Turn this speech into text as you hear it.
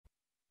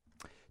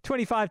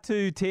25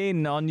 to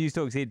 10 on News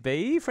Talk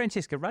ZB.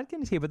 Francesca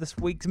Rudkin is here with this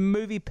week's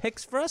movie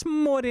picks for us.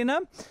 Morena.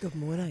 Good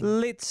morning.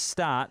 Let's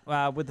start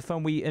with the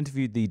film. We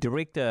interviewed the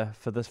director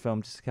for this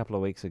film just a couple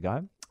of weeks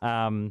ago.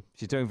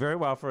 She's doing very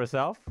well for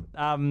herself.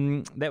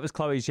 That was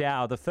Chloe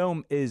Zhao. The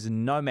film is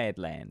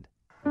Nomadland.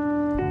 One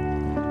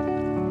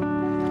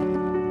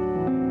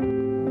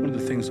of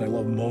the things I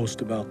love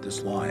most about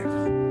this life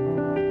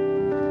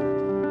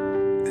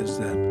is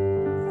that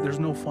there's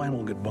no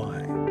final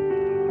goodbye.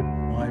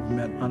 I've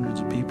met hundreds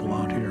of people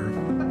out here,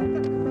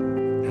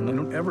 and I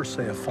don't ever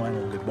say a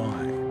final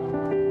goodbye.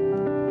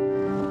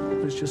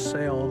 Let's just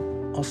say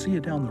I'll see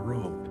you down the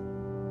road.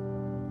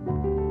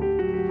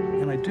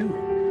 And I do.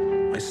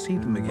 I see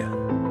them again.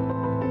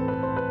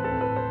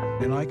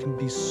 And I can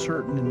be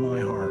certain in my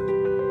heart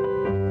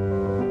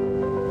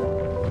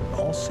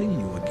I'll see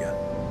you again.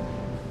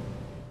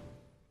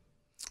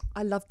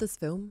 I love this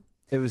film.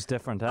 It was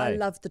different, eh? I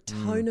love the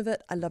tone of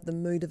it. I love the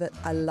mood of it.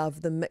 I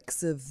love the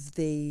mix of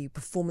the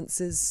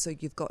performances. So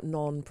you've got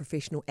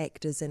non-professional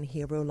actors in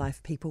here, real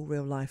life people,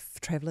 real life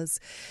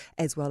travellers,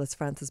 as well as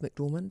Frances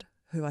McDormand,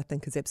 who I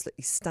think is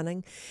absolutely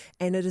stunning.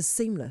 And it is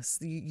seamless.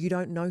 You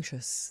don't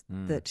notice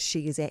that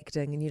she is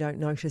acting, and you don't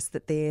notice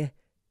that they're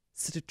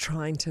sort of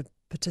trying to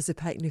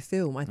participate in a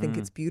film. I think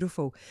it's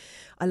beautiful.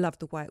 I love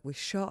the way it was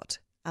shot.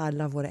 I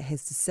love what it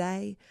has to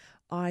say.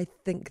 I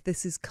think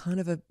this is kind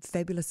of a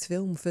fabulous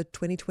film for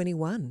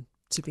 2021,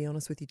 to be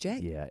honest with you,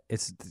 Jack. Yeah,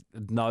 it's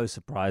no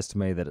surprise to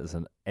me that it's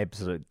an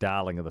absolute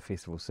darling of the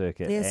festival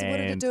circuit. Yeah, so what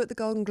did it do at the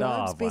Golden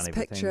Globes? Best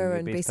Picture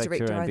and Best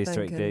Director, I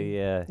think.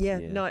 Yeah.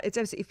 No, it's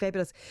absolutely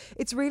fabulous.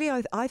 It's really,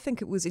 I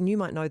think it was, and you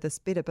might know this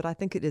better, but I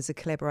think it is a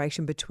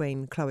collaboration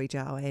between Chloe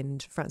Zhao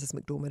and Frances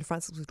McDormand.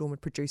 Frances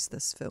McDormand produced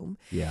this film.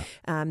 Yeah.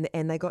 And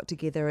they got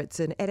together. It's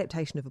an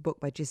adaptation of a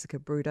book by Jessica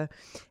Bruder.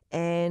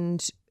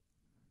 And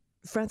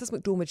Frances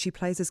McDormand, she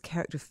plays this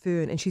character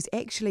Fern, and she's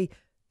actually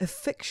a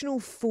fictional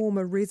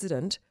former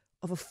resident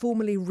of a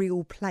formerly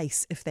real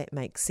place, if that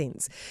makes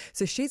sense.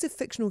 So she's a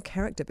fictional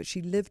character, but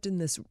she lived in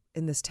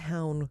this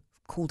town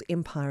called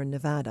Empire in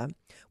Nevada,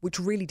 which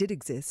really did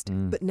exist,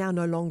 but now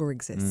no longer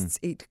exists.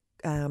 It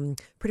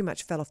pretty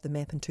much fell off the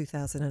map in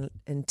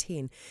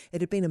 2010. It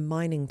had been a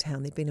mining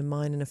town. There'd been a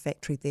mine and a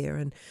factory there,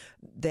 and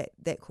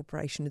that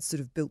corporation had sort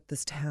of built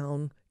this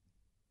town,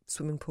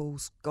 swimming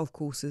pools, golf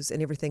courses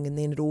and everything, and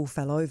then it all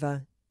fell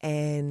over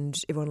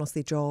and everyone lost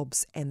their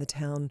jobs and the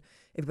town,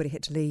 everybody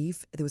had to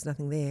leave. There was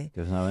nothing there.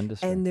 There was no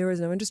industry. And there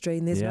is no industry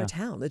and there's no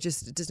town. It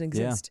doesn't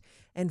exist.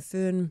 And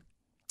Fern,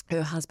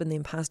 her husband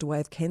then passed away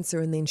of cancer,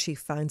 and then she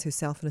finds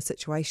herself in a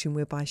situation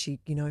whereby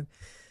she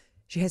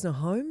has no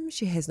home,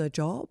 she has no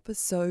job,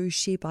 so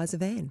she buys a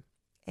van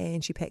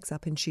and she packs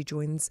up and she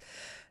joins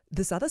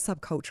this other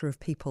subculture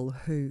of people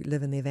who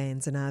live in their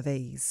vans and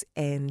RVs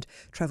and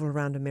travel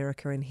around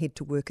America and head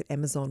to work at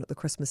Amazon at the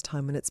Christmas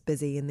time when it's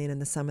busy, and then in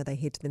the summer they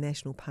head to the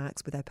national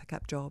parks where they pick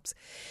up jobs.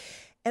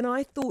 And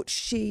I thought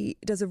she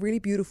does a really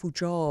beautiful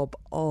job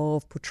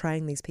of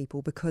portraying these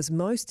people, because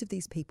most of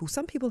these people,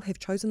 some people have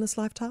chosen this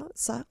lifestyle,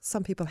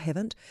 some people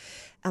haven't.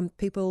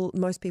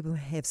 Most people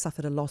have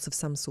suffered a loss of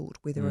some sort,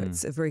 whether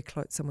it's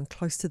someone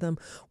close to them,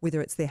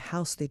 whether it's their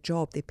house, their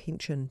job, their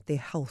pension, their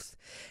health.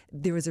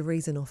 There is a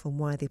reason often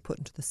why they're put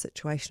into this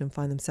situation and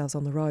find themselves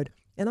on the road.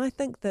 And I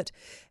think that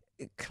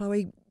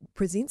Chloe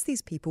presents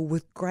these people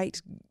with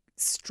great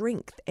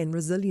strength and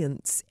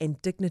resilience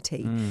and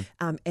dignity,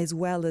 as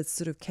well as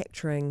sort of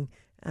capturing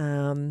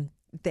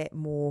that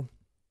more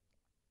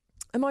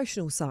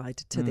emotional side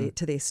to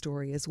their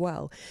story as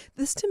well.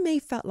 This to me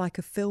felt like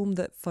a film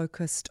that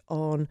focused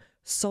on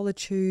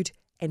solitude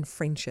and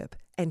friendship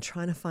and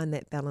trying to find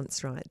that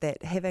balance, right?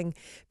 That having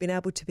been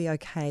able to be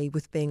okay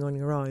with being on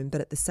your own,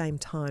 but at the same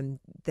time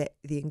that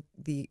the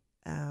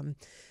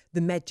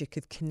magic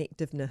of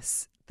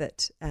connectiveness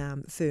that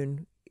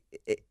Fern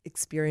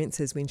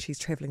experiences when she's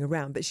travelling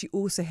around, but she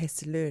also has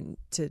to learn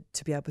to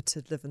be able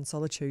to live in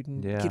solitude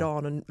and get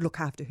on and look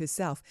after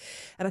herself.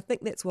 And I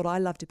think that's what I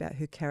loved about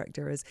her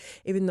character, is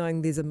even though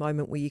there's a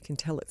moment where you can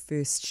tell at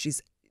first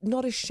she's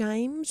not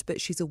ashamed,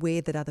 but she's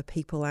aware that other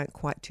people aren't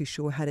quite too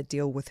sure how to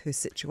deal with her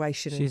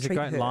situation. She's and a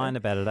great line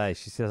about it, eh?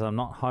 She says, I'm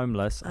not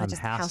homeless, I'm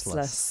just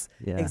houseless.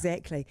 Yeah.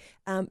 Exactly.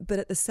 But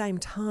at the same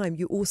time,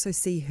 you also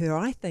see her,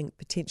 I think,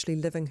 potentially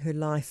living her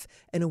life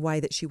in a way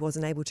that she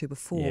wasn't able to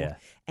before. Yeah.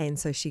 And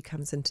so she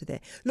comes into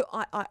that. Look,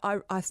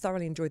 I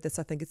thoroughly enjoyed this.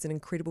 I think it's an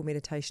incredible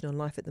meditation on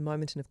life at the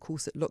moment. And of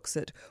course, it looks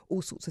at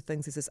all sorts of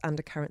things. There's this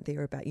undercurrent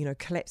there about,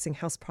 collapsing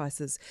house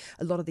prices.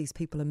 A lot of these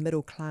people are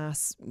middle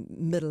class,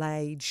 middle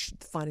age,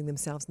 finding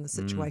themselves in the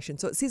situation.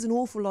 So it says an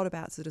awful lot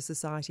about sort of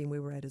society and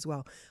where we're at as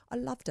well. I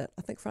loved it.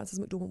 I think Frances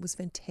McDormand was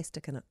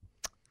fantastic in it.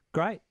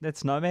 Great.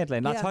 That's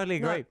Nomadland. Yeah, I totally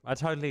agree. I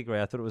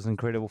thought it was an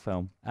incredible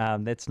film.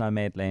 That's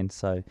Nomadland.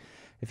 So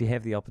if you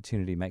have the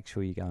opportunity, make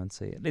sure you go and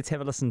see it. Let's have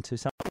a listen to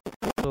something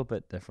a little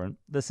bit different.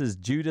 This is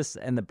Judas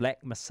and the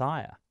Black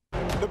Messiah.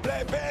 The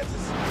Black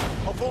Panthers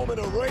are forming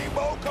a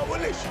rainbow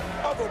coalition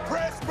of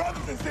oppressed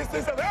brothers and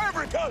sisters of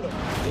every color.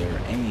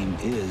 Their aim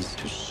is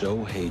to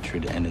sow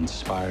hatred and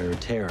inspire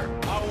terror.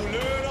 I will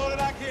learn all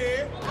that I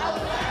can. I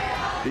will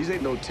learn all These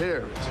ain't no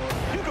terrorists.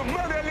 You can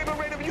murder a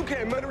liberator, but you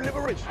can't murder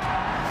liberation.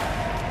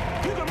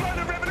 You can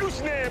murder a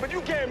revolutionary, but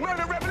you can't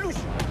murder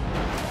revolution.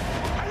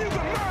 And you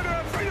can murder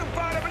a freedom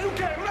fighter, but you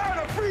can't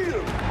murder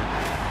freedom.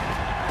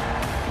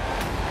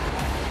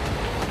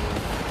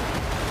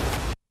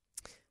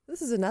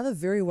 This is another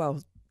very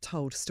well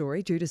told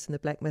story, Judas and the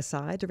Black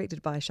Messiah,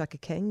 directed by Shaka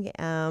King.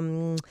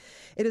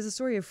 It is a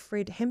story of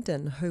Fred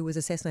Hampton, who was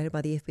assassinated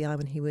by the FBI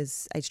when he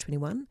was aged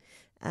 21.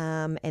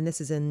 And this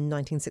is in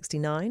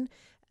 1969.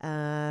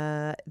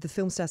 The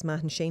film stars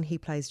Martin Sheen. He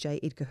plays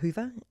J. Edgar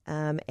Hoover,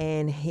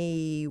 and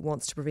he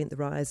wants to prevent the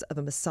rise of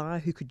a messiah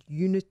who could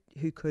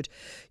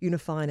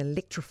unify and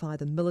electrify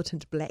the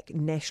militant black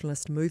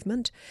nationalist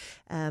movement.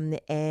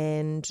 Fred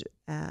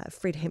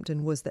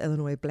Hampton was the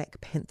Illinois Black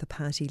Panther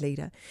Party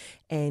leader,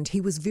 and he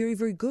was very,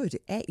 very good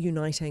at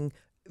uniting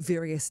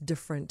various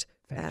different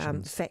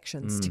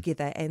factions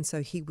together, and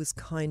so he was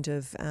kind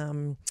of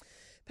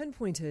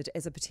pinpointed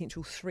as a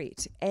potential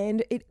threat.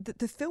 And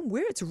the film,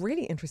 where it's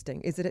really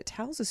interesting, is that it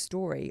tells a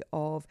story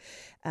of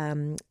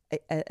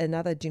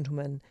another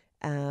gentleman,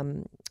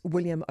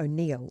 William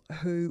O'Neill,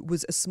 who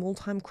was a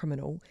small-time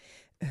criminal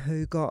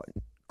who got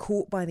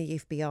caught by the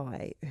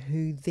FBI,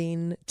 who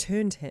then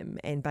turned him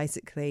and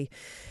basically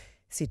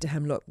said to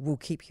him, look, we'll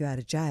keep you out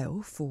of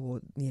jail for,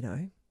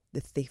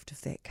 the theft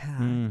of that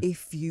car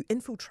if you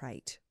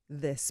infiltrate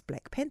this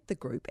Black Panther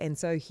group. And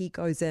so he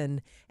goes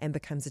in and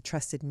becomes a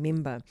trusted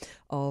member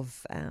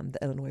of the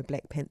Illinois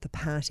Black Panther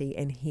Party,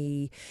 and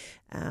he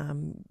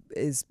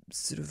is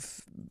sort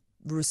of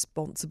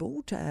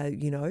responsible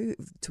to,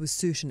 to a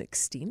certain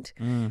extent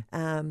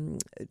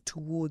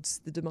towards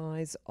the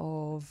demise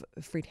of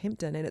Fred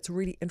Hampton. And it's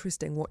really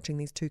interesting watching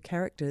these two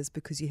characters,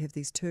 because you have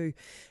these two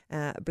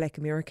Black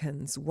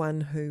Americans,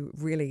 one who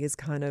really is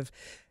kind of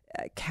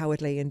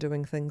cowardly and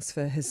doing things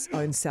for his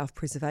own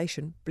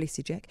self-preservation, bless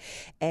you, Jack,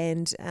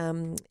 and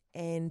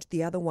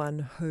the other one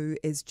who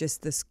is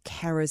just this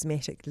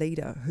charismatic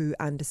leader who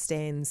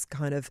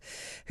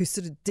who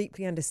sort of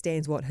deeply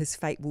understands what his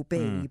fate will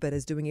be, but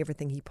is doing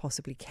everything he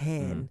possibly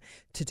can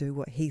to do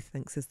what he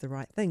thinks is the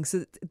right thing.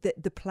 So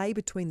the play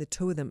between the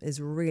two of them is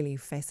really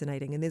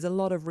fascinating, and there's a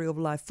lot of real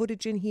life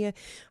footage in here.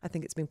 I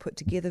think it's been put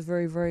together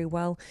very, very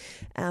well.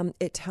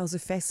 It tells a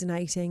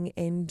fascinating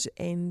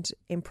and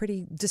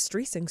pretty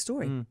distressing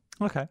story.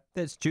 Okay,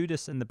 that's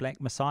Judas and the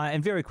Black Messiah.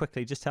 And very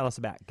quickly, just tell us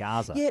about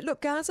Gaza. Yeah,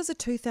 look, Gaza's a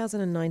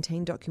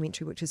 2019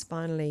 documentary which is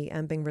finally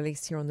being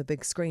released here on the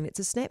big screen. It's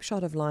a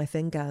snapshot of life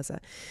in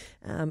Gaza.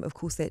 Of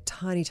course, that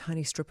tiny,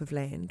 tiny strip of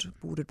land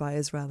bordered by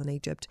Israel and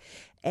Egypt.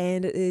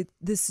 And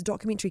this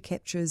documentary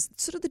captures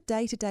sort of the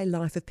day-to-day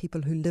life of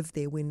people who live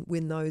there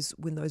when those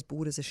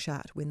borders are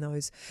shut, when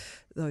those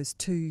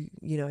two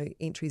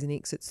entries and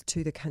exits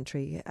to the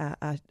country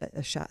are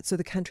shut. So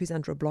the country's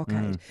under a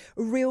blockade.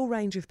 A real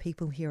range of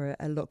people here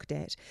are looked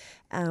at,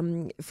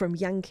 from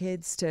young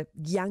kids to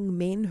young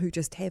men who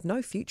just have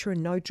no future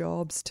and no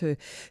jobs, to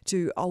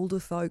older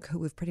folk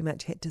who have pretty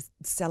much had to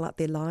sell up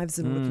their lives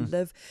in order to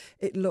live.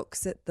 It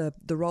looks at the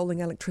rolling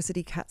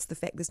electricity cuts, the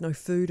fact there's no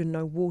food and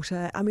no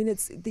water. I mean,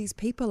 these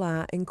people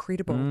are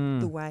incredible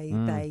the way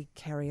they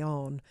carry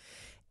on.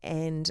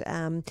 And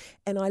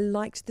I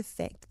liked the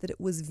fact that it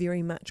was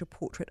very much a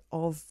portrait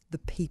of the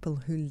people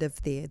who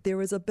live there.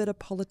 There is a bit of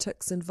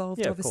politics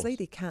involved, obviously.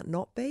 There can't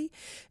not be.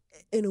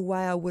 In a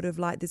way, I would have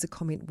liked, there's a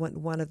comment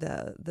one of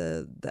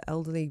the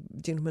elderly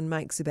gentlemen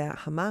makes about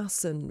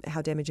Hamas and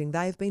how damaging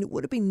they've been. It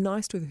would have been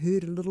nice to have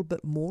heard a little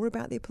bit more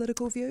about their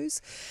political views.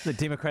 The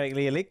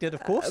democratically elected,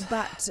 of course.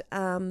 But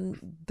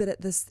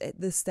at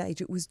this stage,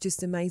 it was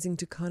just amazing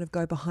to kind of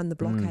go behind the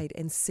blockade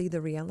and see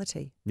the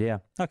reality. Yeah.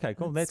 Okay,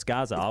 cool. That's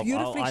Gaza. I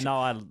will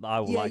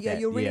like that.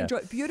 You'll really enjoy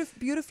it.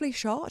 Beautifully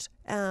shot,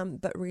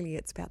 but really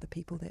it's about the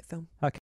people, that film. Okay.